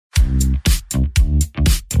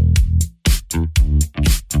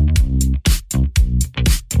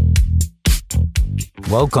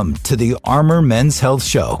Welcome to the Armor Men's Health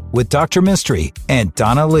Show with Dr. Mystery and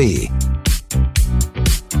Donna Lee.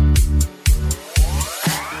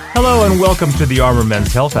 Hello and welcome to the Armor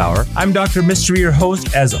Men's Health Hour. I'm Dr. Mystery, your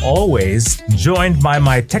host, as always, joined by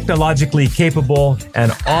my technologically capable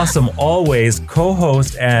and awesome always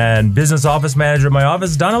co-host and business office manager in my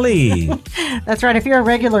office, Donna Lee. That's right. If you're a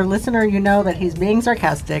regular listener, you know that he's being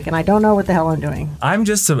sarcastic, and I don't know what the hell I'm doing. I'm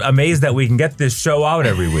just amazed that we can get this show out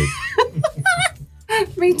every week.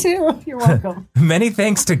 Me too. You're welcome. Many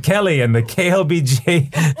thanks to Kelly and the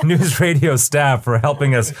KLBJ News Radio staff for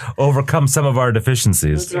helping us overcome some of our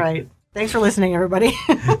deficiencies. That's right. Thanks for listening, everybody.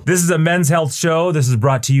 This is a men's health show. This is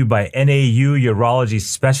brought to you by NAU Urology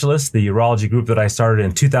Specialists, the urology group that I started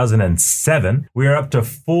in 2007. We are up to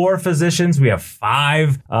 4 physicians. We have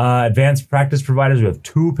 5 advanced practice providers. We have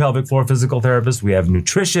 2 pelvic floor physical therapists. We have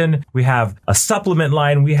nutrition. We have a supplement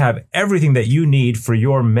line. We have everything that you need for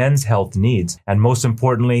your men's health needs. And most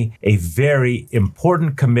importantly, a very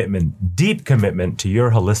important commitment, deep commitment to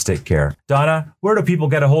your holistic care. Donna, where do people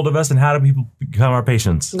get a hold of us and how do people become our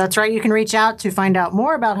patients? That's right. You can reach out to find out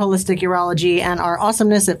more about holistic urology and our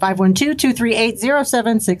awesomeness at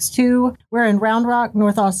 512-238-0762. We're in Round Rock,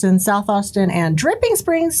 North Austin, South Austin, and Dripping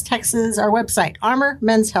Springs, Texas. Our website,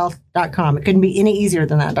 armormenshealth.com. It couldn't be any easier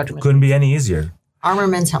than that, Dr. Mystery. Couldn't be any easier. Armor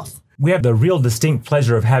Men's Health. We have the real distinct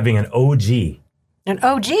pleasure of having an OG. An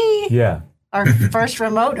OG? Yeah. Our first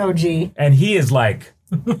remote OG. And he is like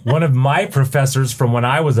one of my professors from when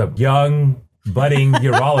I was a young, budding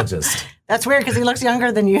urologist. That's weird because he looks younger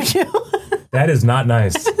than you do. That is not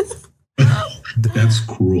nice. That's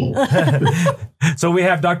cruel. So we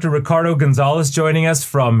have Dr. Ricardo Gonzalez joining us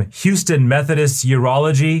from Houston Methodist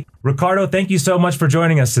Urology. Ricardo, thank you so much for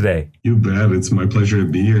joining us today. You bet. It's my pleasure to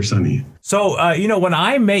be here, Sonny. So, when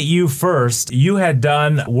I met you first, you had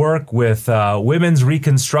done work with women's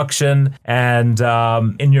reconstruction, and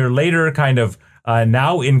in your later kind of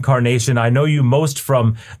now incarnation, I know you most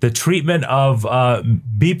from the treatment of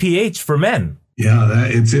BPH for men. Yeah,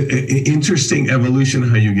 it's an interesting evolution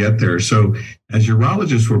how you get there. So as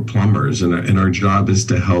urologists, we're plumbers, and our job is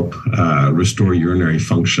to help restore urinary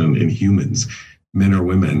function in humans, men or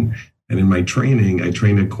women. And in my training, I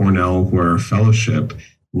trained at Cornell, where our fellowship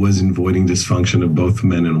was in voiding dysfunction of both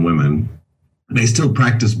men and women. And I still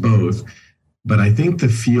practice both. But I think the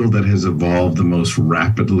field that has evolved the most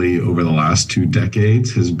rapidly over the last 2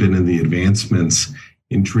 decades has been in the advancements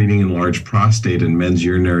in treating enlarged prostate and men's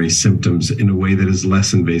urinary symptoms in a way that is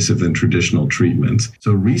less invasive than traditional treatments.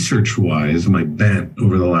 So research-wise, my bent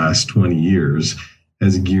over the last 20 years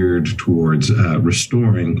has geared towards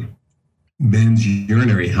restoring men's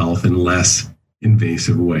urinary health in less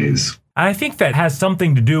invasive ways. I think that has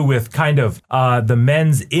something to do with kind of the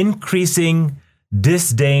men's increasing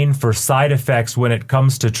disdain for side effects when it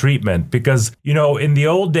comes to treatment. Because, in the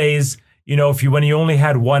old days, when you only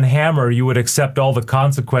had one hammer, you would accept all the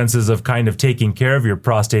consequences of kind of taking care of your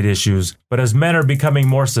prostate issues. But as men are becoming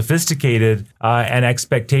more sophisticated and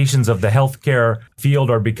expectations of the healthcare field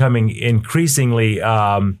are becoming increasingly,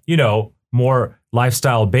 more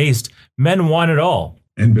lifestyle based, men want it all.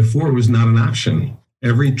 And before it was not an option.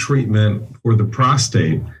 Every treatment for the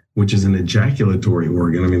prostate, which is an ejaculatory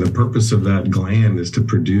organ. I mean, the purpose of that gland is to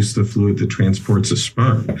produce the fluid that transports a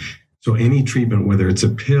sperm. So any treatment, whether it's a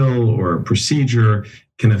pill or a procedure,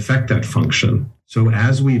 can affect that function. So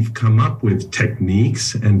as we've come up with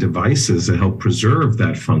techniques and devices that help preserve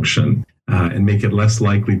that function and make it less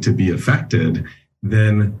likely to be affected,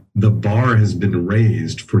 then the bar has been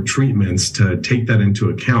raised for treatments to take that into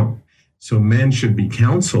account. So men should be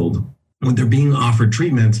counseled when they're being offered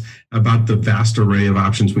treatments about the vast array of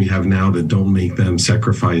options we have now that don't make them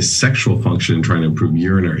sacrifice sexual function in trying to improve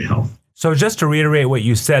urinary health. So just to reiterate what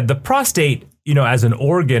you said, the prostate, as an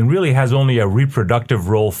organ really has only a reproductive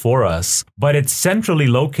role for us, but it's centrally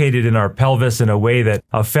located in our pelvis in a way that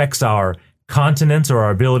affects our continence or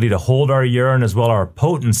our ability to hold our urine, as well as our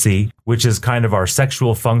potency, which is kind of our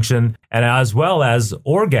sexual function, and as well as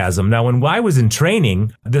orgasm. Now, when I was in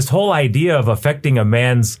training, this whole idea of affecting a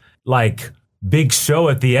man's big show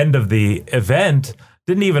at the end of the event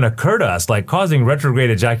didn't even occur to us. Causing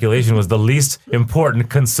retrograde ejaculation was the least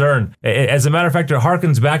important concern. As a matter of fact, it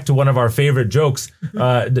harkens back to one of our favorite jokes.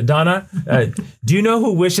 Donna, do you know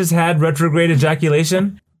who wishes had retrograde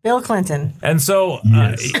ejaculation? Bill Clinton. And so,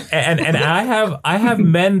 Yes. and I have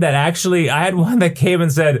men that actually, I had one that came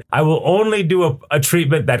and said, I will only do a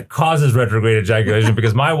treatment that causes retrograde ejaculation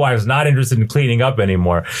because my wife's not interested in cleaning up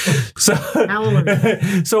anymore. So,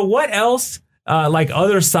 so what else,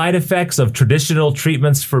 other side effects of traditional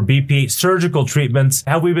treatments for BPH, surgical treatments,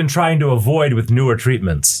 have we been trying to avoid with newer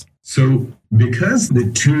treatments? So because the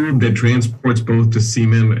tube that transports both the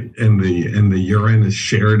semen and the urine is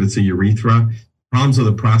shared, it's a urethra, problems with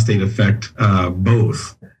the prostate affect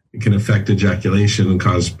both. It can affect ejaculation and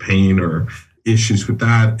cause pain or issues with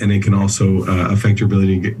that, and it can also affect your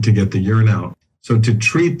ability to get the urine out. So to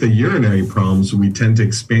treat the urinary problems, we tend to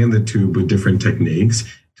expand the tube with different techniques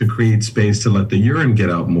to create space to let the urine get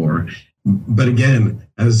out more. But again,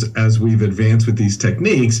 as we've advanced with these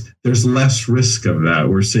techniques, there's less risk of that.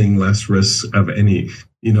 We're seeing less risk of any,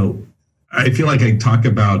 I feel like I talk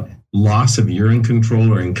about loss of urine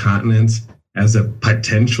control or incontinence as a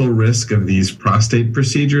potential risk of these prostate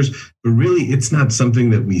procedures, but really it's not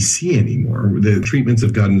something that we see anymore. The treatments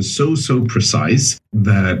have gotten so precise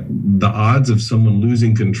that the odds of someone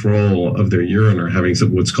losing control of their urine or having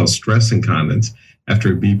what's called stress incontinence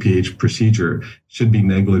after a BPH procedure should be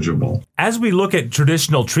negligible. As we look at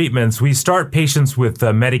traditional treatments, we start patients with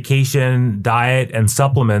medication, diet, and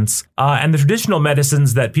supplements. And the traditional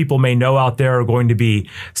medicines that people may know out there are going to be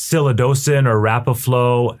Silodosin or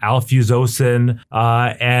Rapaflo, Alfuzosin,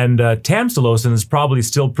 and Tamsulosin is probably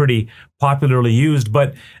still pretty popularly used.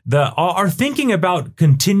 But our thinking about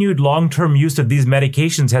continued long-term use of these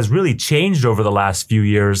medications has really changed over the last few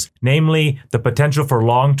years, namely the potential for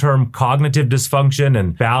long-term cognitive dysfunction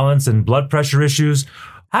and balance and blood pressure issues.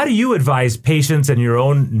 How do you advise patients and your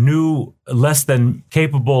own new, less than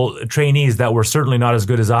capable trainees that were certainly not as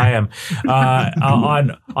good as I am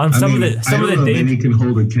on some of the Many can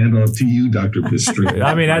hold a candle up to you, Dr. Pistry.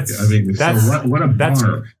 I mean, what a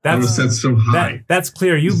bar. That was set so high. That's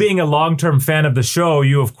clear. You being a long-term fan of the show,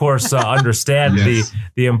 you of course understand Yes.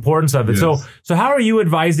 the importance of it. Yes. So how are you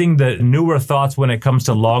advising the newer thoughts when it comes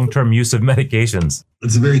to long-term use of medications?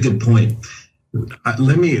 It's a very good point.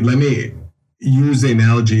 Let me use the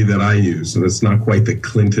analogy that I use, and it's not quite the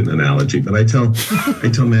Clinton analogy, but I tell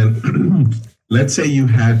men, let's say you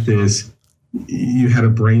had a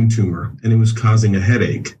brain tumor and it was causing a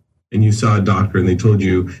headache, and you saw a doctor and they told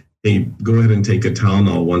you, hey, go ahead and take a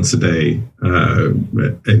Tylenol once a day,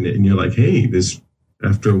 and you're like, hey,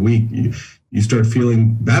 after a week you start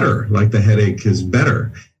feeling better, like the headache is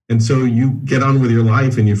better, and so you get on with your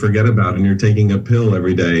life and you forget about it, and you're taking a pill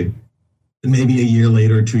every day, and maybe a year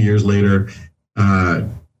later, 2 years later,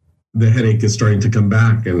 the headache is starting to come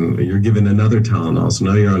back and you're given another Tylenol. So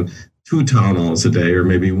now you're on 2 Tylenols a day, or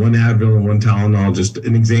maybe 1 Advil and 1 Tylenol, just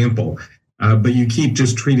an example. But you keep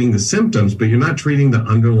just treating the symptoms, but you're not treating the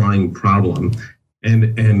underlying problem.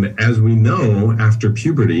 And as we know, after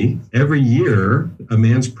puberty, every year, a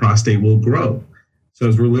man's prostate will grow. So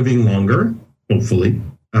as we're living longer, hopefully,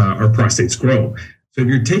 our prostates grow. So if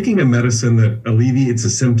you're taking a medicine that alleviates the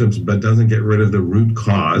symptoms but doesn't get rid of the root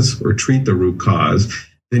cause or treat the root cause,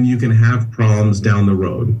 then you can have problems down the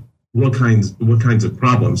road. What kinds of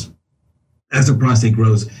problems? As the prostate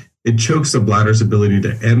grows, it chokes the bladder's ability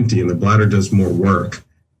to empty, and the bladder does more work.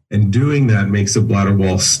 And doing that makes the bladder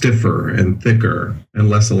wall stiffer and thicker and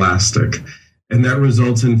less elastic. And that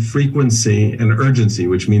results in frequency and urgency,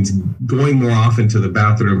 which means going more often to the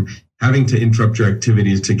bathroom, having to interrupt your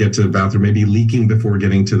activities to get to the bathroom, maybe leaking before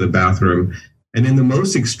getting to the bathroom. And in the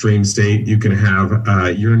most extreme state, you can have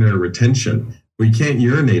urinary retention, where you can't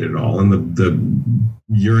urinate at all, and the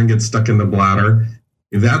urine gets stuck in the bladder.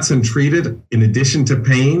 If that's untreated, in addition to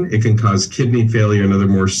pain, it can cause kidney failure and other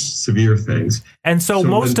more severe things. And so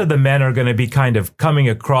most of the men are going to be kind of coming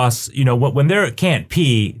across, when they can't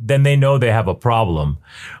pee, then they know they have a problem.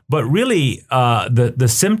 But really, the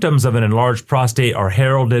symptoms of an enlarged prostate are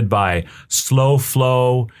heralded by slow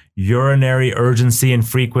flow, urinary urgency and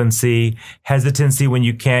frequency, hesitancy when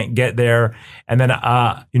you can't get there. And then,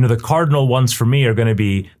 the cardinal ones for me are going to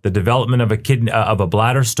be the development of a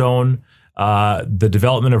bladder stone, the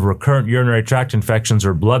development of recurrent urinary tract infections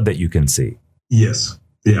or blood that you can see. Yes.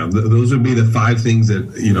 Yeah. Those would be the 5 things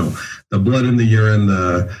that, the blood in the urine,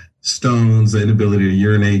 the stones, the inability to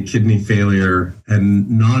urinate, kidney failure, and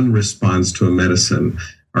non-response to a medicine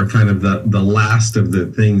are kind of the last of the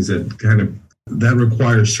things that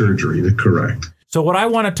require surgery to correct. So what I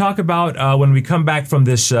want to talk about when we come back from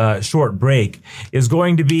this short break is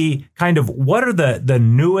going to be kind of what are the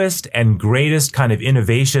newest and greatest kind of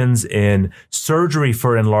innovations in surgery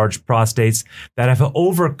for enlarged prostates that have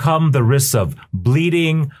overcome the risks of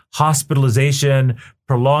bleeding, hospitalization,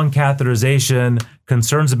 prolonged catheterization,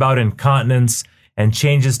 concerns about incontinence, and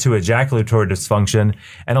changes to ejaculatory dysfunction.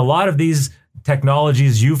 And a lot of these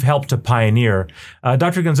technologies you've helped to pioneer.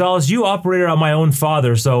 Dr. Gonzalez, you operated on my own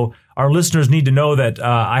father, so our listeners need to know that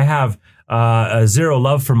I have a zero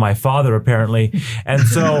love for my father, apparently. And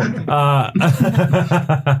so... That's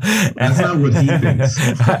not what he thinks.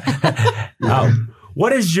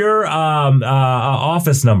 What is your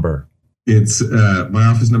office number? It's my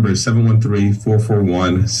office number is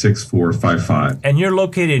 713-441-6455. And you're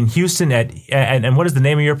located in Houston and what is the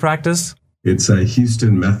name of your practice? It's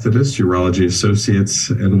Houston Methodist Urology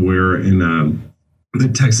Associates, and we're in the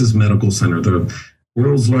Texas Medical Center, the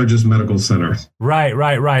world's largest medical center.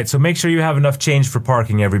 Right. So make sure you have enough change for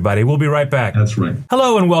parking, everybody. We'll be right back. That's right.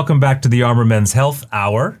 Hello and welcome back to the Armor Men's Health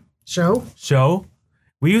Hour. Show.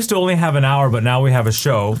 We used to only have an hour, but now we have a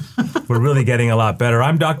show. We're really getting a lot better.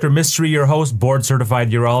 I'm Dr. Mystery, your host,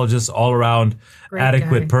 board-certified urologist, all-around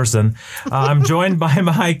adequate person. I'm joined by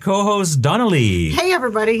my co-host, Donnelly. Hey,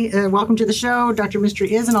 everybody. Welcome to the show. Dr.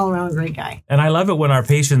 Mystery is an all-around great guy. And I love it when our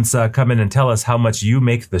patients come in and tell us how much you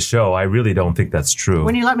make the show. I really don't think that's true.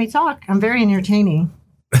 When you let me talk, I'm very entertaining.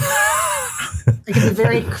 Like it's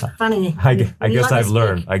very funny. I guess I've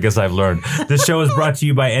learned. This show is brought to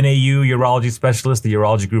you by NAU Urology Specialist, the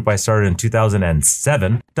urology group I started in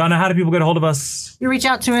 2007. Donna, how do people get a hold of us? You reach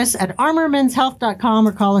out to us at armormenshealth.com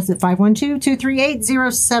or call us at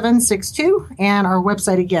 512-238-0762. And our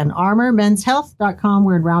website again, armormenshealth.com.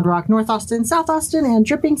 We're in Round Rock, North Austin, South Austin, and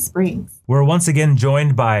Dripping Springs. We're once again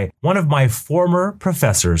joined by one of my former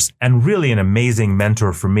professors and really an amazing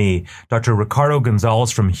mentor for me, Dr. Ricardo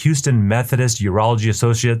Gonzalez from Houston Methodist Urology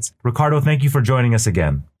Associates. Ricardo, thank you for joining us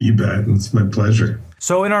again. You bet. It's my pleasure.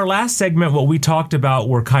 So in our last segment, what we talked about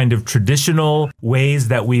were kind of traditional ways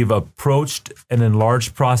that we've approached an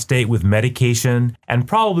enlarged prostate with medication, and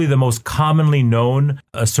probably the most commonly known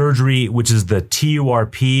surgery, which is the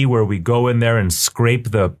TURP, where we go in there and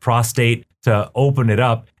scrape the prostate to open it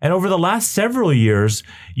up. And over the last several years,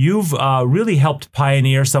 you've really helped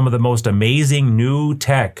pioneer some of the most amazing new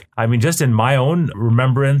tech. I mean, just in my own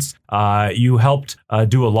remembrance, you helped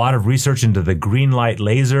do a lot of research into the green light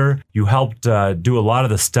laser. You helped do a lot of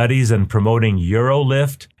the studies in promoting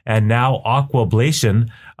UroLift and now Aquablation.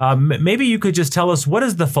 Maybe you could just tell us, what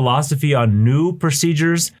is the philosophy on new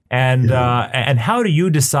procedures and how do you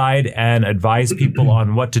decide and advise people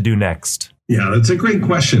on what to do next? Yeah, that's a great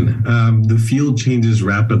question. The field changes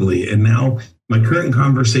rapidly, and now my current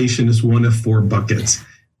conversation is one of 4 buckets.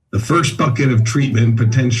 The first bucket of treatment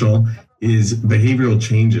potential is behavioral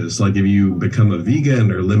changes, like if you become a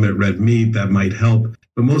vegan or limit red meat, that might help.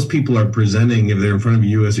 But most people are presenting, if they're in front of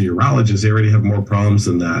you as a urologist, they already have more problems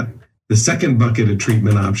than that. The second bucket of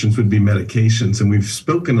treatment options would be medications, and we've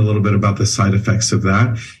spoken a little bit about the side effects of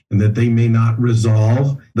that, and that they may not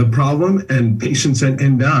resolve the problem, and patients that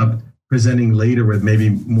end up presenting later with maybe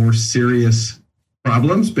more serious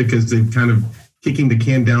problems because they've kind of kicking the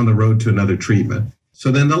can down the road to another treatment.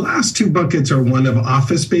 So then the last 2 buckets are one of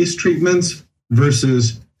office-based treatments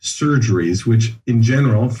versus surgeries, which in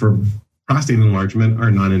general for prostate enlargement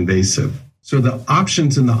are non-invasive. So the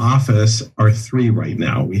options in the office are 3 right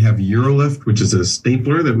now. We have UroLift, which is a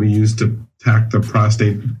stapler that we use to tack the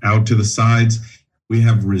prostate out to the sides. We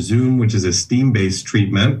have Resume, which is a steam-based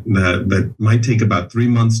treatment that might take about 3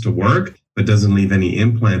 months to work, but doesn't leave any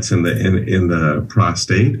implants in the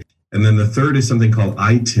prostate. And then the third is something called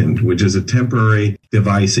iTind, which is a temporary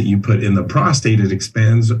device that you put in the prostate. It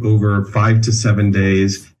expands over 5 to 7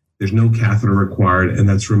 days. There's no catheter required, and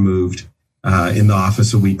that's removed in the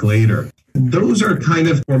office a week later. Those are kind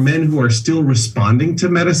of for men who are still responding to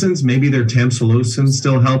medicines. Maybe their tamsulosin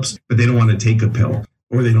still helps, but they don't want to take a pill,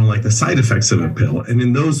 or they don't like the side effects of a pill. And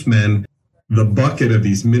in those men, the bucket of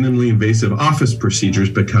these minimally invasive office procedures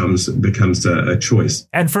becomes a choice.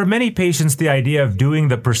 And for many patients, the idea of doing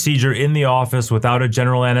the procedure in the office without a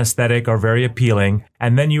general anesthetic are very appealing.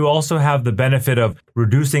 And then you also have the benefit of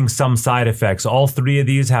reducing some side effects. All 3 of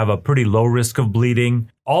these have a pretty low risk of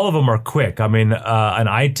bleeding. All of them are quick. I mean, an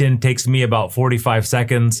iTind takes me about 45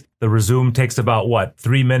 seconds. The Resume takes about,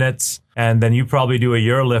 3 minutes? And then you probably do a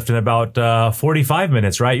UroLift in about 45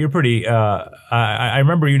 minutes, right? You're pretty, I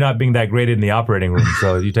remember you not being that great in the operating room,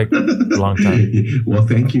 so you take a long time. Well,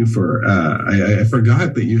 thank you for, I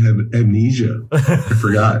forgot that you had amnesia. I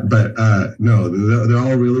forgot, but no, they're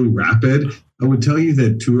all really rapid. I would tell you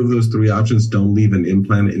that 2 of those 3 options don't leave an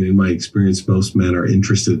implant. And in my experience, most men are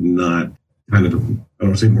interested in not kind of, I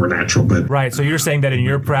don't say more natural, but... Right. So you're saying that in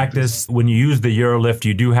your practice, when you use the UroLift,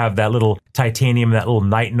 you do have that little titanium, that little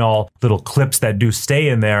nitinol, little clips that do stay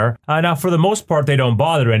in there. Now, for the most part, they don't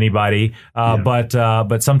bother anybody,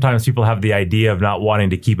 but sometimes people have the idea of not wanting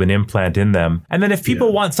to keep an implant in them. And then if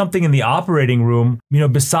people want something in the operating room,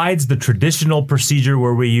 besides the traditional procedure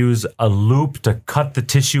where we use a loop to cut the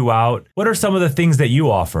tissue out, what are some of the things that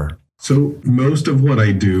you offer? So most of what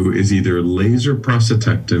I do is either laser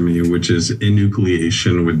prostatectomy, which is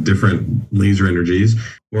enucleation with different laser energies,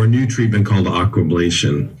 or a new treatment called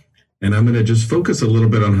Aquablation. And I'm going to just focus a little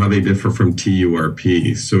bit on how they differ from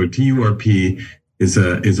TURP. So a TURP is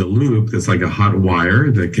a loop that's like a hot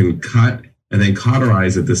wire that can cut and then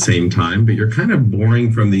cauterize at the same time, but you're kind of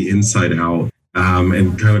boring from the inside out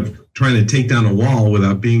and kind of trying to take down a wall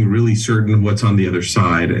without being really certain what's on the other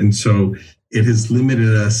side. And so it has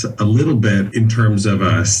limited us a little bit in terms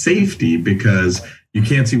of safety, because you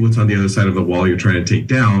can't see what's on the other side of the wall you're trying to take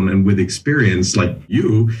down. And with experience like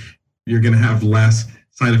you're going to have less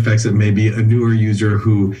side effects than maybe a newer user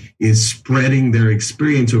who is spreading their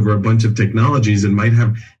experience over a bunch of technologies and might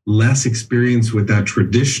have less experience with that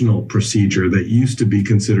traditional procedure that used to be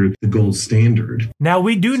considered the gold standard. Now,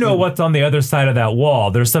 we do know what's on the other side of that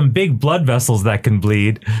wall. There's some big blood vessels that can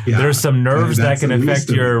bleed. Yeah, there's some nerves that can affect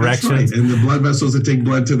your erections. Right. And the blood vessels that take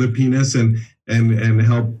blood to the penis and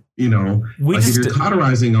help, if you're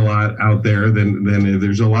cauterizing a lot out there, then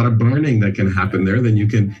there's a lot of burning that can happen there. Then you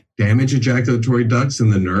can damage ejaculatory ducts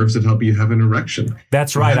and the nerves that help you have an erection.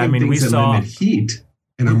 That's right. I mean, we saw limit heat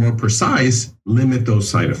and are more precise, limit those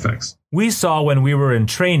side effects. We saw when we were in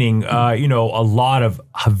training, a lot of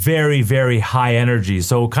very, very high energy.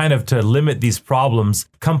 So kind of to limit these problems,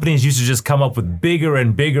 companies used to just come up with bigger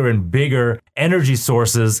and bigger and bigger energy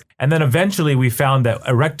sources. And then eventually we found that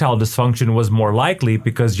erectile dysfunction was more likely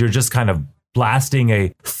because you're just kind of blasting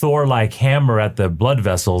a Thor-like hammer at the blood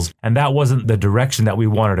vessels, and that wasn't the direction that we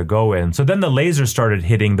wanted to go in. So then the laser started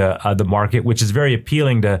hitting the market, which is very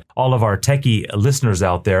appealing to all of our techie listeners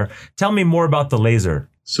out there. Tell me more about the laser.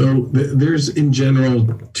 So there's in general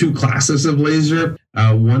two classes of laser,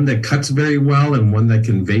 one that cuts very well and one that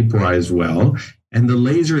can vaporize well. And the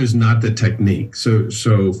laser is not the technique. So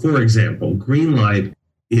for example, green light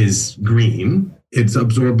is green. It's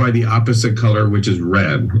absorbed by the opposite color, which is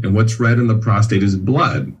red. And what's red in the prostate is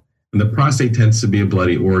blood. And the prostate tends to be a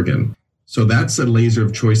bloody organ. So that's a laser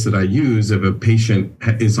of choice that I use if a patient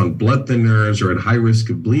is on blood thinners or at high risk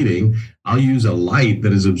of bleeding. I'll use a light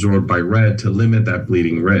that is absorbed by red to limit that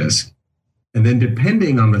bleeding risk. And then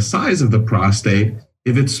depending on the size of the prostate,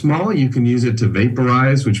 if it's small, you can use it to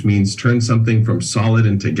vaporize, which means turn something from solid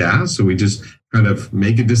into gas. So we just kind of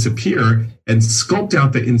make it disappear and sculpt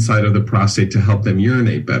out the inside of the prostate to help them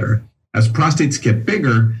urinate better. As prostates get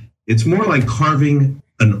bigger, it's more like carving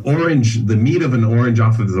an orange, the meat of an orange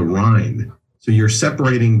off of the rind. So you're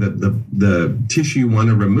separating the tissue you want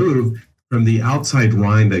to remove from the outside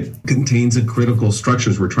rind that contains the critical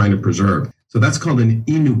structures we're trying to preserve. So that's called an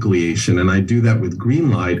enucleation, and I do that with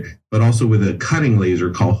green light, but also with a cutting laser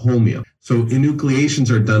called holmium. So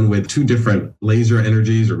enucleations are done with two different laser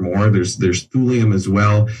energies or more. There's thulium as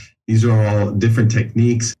well. These are all different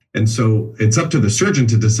techniques. And so it's up to the surgeon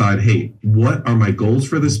to decide, hey, what are my goals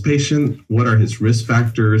for this patient? What are his risk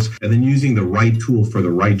factors? And then using the right tool for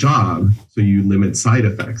the right job so you limit side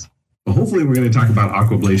effects. But hopefully we're going to talk about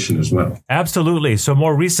aquablation as well. Absolutely. So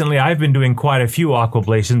more recently, I've been doing quite a few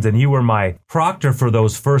aquablations, and you were my proctor for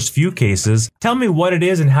those first few cases. Tell me what it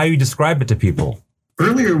is and how you describe it to people.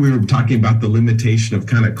 Earlier, we were talking about the limitation of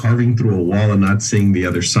kind of carving through a wall and not seeing the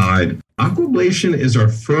other side. Aquablation is our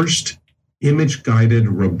first image-guided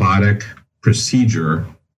robotic procedure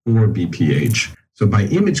for BPH. So by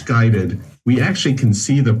image-guided, we actually can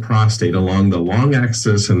see the prostate along the long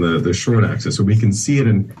axis and the short axis. So we can see it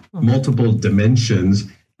in multiple dimensions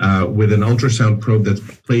with an ultrasound probe that's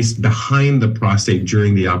placed behind the prostate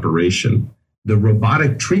during the operation. The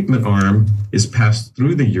robotic treatment arm is passed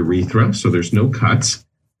through the urethra, so there's no cuts.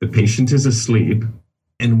 The patient is asleep,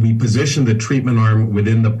 and we position the treatment arm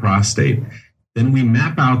within the prostate. Then we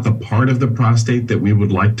map out the part of the prostate that we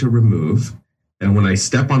would like to remove. And when I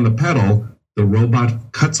step on the pedal, the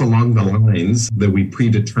robot cuts along the lines that we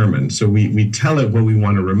predetermined. So we tell it what we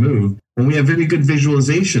want to remove. When we have very good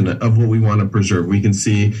visualization of what we want to preserve, we can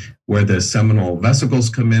see where the seminal vesicles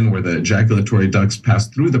come in, where the ejaculatory ducts pass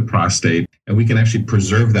through the prostate, and we can actually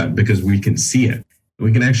preserve that because we can see it.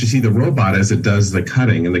 We can actually see the robot as it does the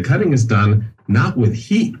cutting. And the cutting is done not with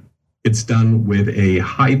heat. It's done with a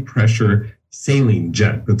high pressure saline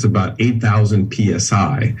jet that's about 8,000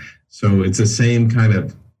 PSI. So it's the same kind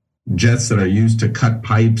of jets that are used to cut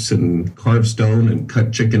pipes and carve stone and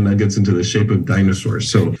cut chicken nuggets into the shape of dinosaurs.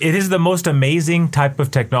 So it is the most amazing type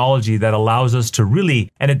of technology that allows us to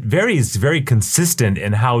really, and it varies very consistent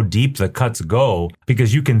in how deep the cuts go,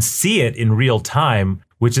 because you can see it in real time,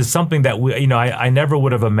 which is something that I never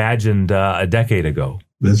would have imagined a decade ago.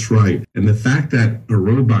 That's right. And the fact that a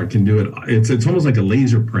robot can do it, it's almost like a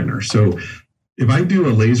laser printer. So if I do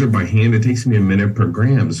a laser by hand, it takes me a minute per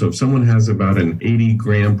gram. So if someone has about an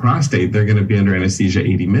 80-gram prostate, they're going to be under anesthesia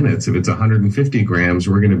 80 minutes. If it's 150 grams,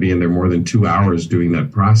 we're going to be in there more than 2 hours doing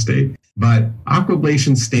that prostate. But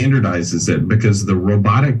Aquablation standardizes it because the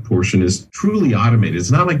robotic portion is truly automated.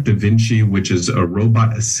 It's not like Da Vinci, which is a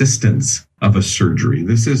robot assistance of a surgery.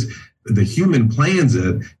 This is the human plans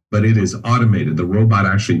it, but it is automated. The robot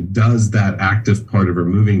actually does that active part of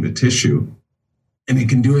removing the tissue, and it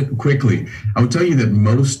can do it quickly. I would tell you that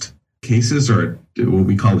most cases are what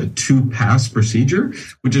we call a 2-pass procedure,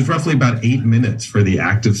 which is roughly about 8 minutes for the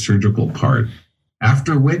active surgical part.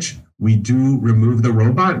 After which we do remove the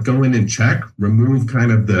robot, go in and check, remove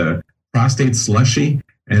kind of the prostate slushy,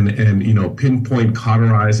 and pinpoint,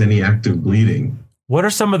 cauterize any active bleeding. What are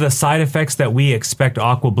some of the side effects that we expect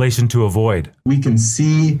Aquablation to avoid? We can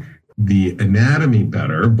see the anatomy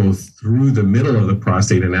better, both through the middle of the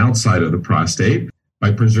prostate and outside of the prostate.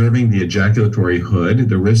 By preserving the ejaculatory hood,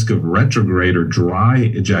 the risk of retrograde or dry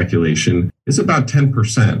ejaculation is about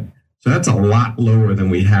 10%. So that's a lot lower than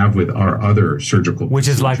we have with our other surgical Which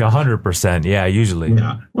procedures. is like 100%, yeah, usually.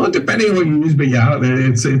 Yeah. Well, depending on what you use, but yeah,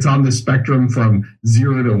 it's on the spectrum from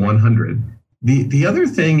 0 to 100. The other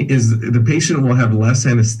thing is the patient will have less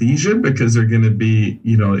anesthesia because they're going to be,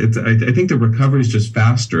 I think the recovery is just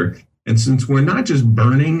faster. And since we're not just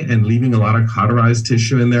burning and leaving a lot of cauterized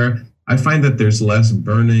tissue in there, I find that there's less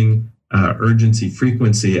burning urgency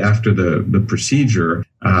frequency after the procedure.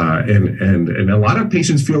 And a lot of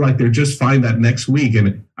patients feel like they're just fine that next week.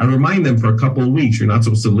 And I remind them for a couple of weeks, you're not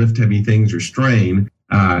supposed to lift heavy things or strain.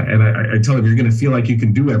 And I tell them you're going to feel like you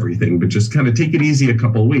can do everything, but just kind of take it easy a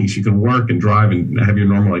couple of weeks. You can work and drive and have your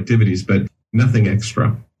normal activities, but nothing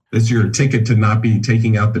extra. That's your ticket to not be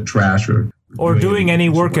taking out the trash or doing any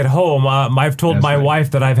work at home. I've told my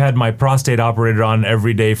wife that I've had my prostate operated on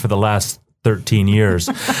every day for the last 13 years.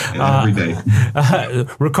 Every day.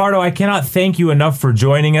 Ricardo, I cannot thank you enough for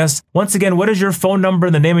joining us. Once again, what is your phone number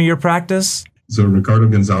and the name of your practice? So Ricardo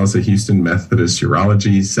Gonzalez at Houston Methodist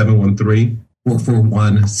Urology,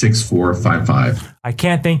 713-441-6455. I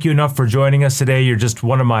can't thank you enough for joining us today. You're just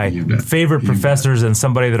one of my favorite professors and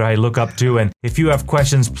somebody that I look up to. And if you have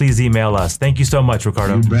questions, please email us. Thank you so much,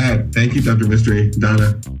 Ricardo. You bet. Thank you, Dr. Mystery.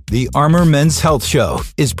 Donna. The Armor Men's Health Show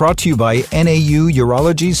is brought to you by NAU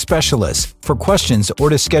Urology Specialists. For questions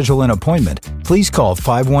or to schedule an appointment, please call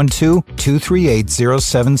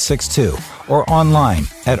 512-238-0762 or online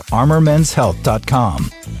at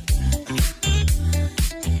armormenshealth.com.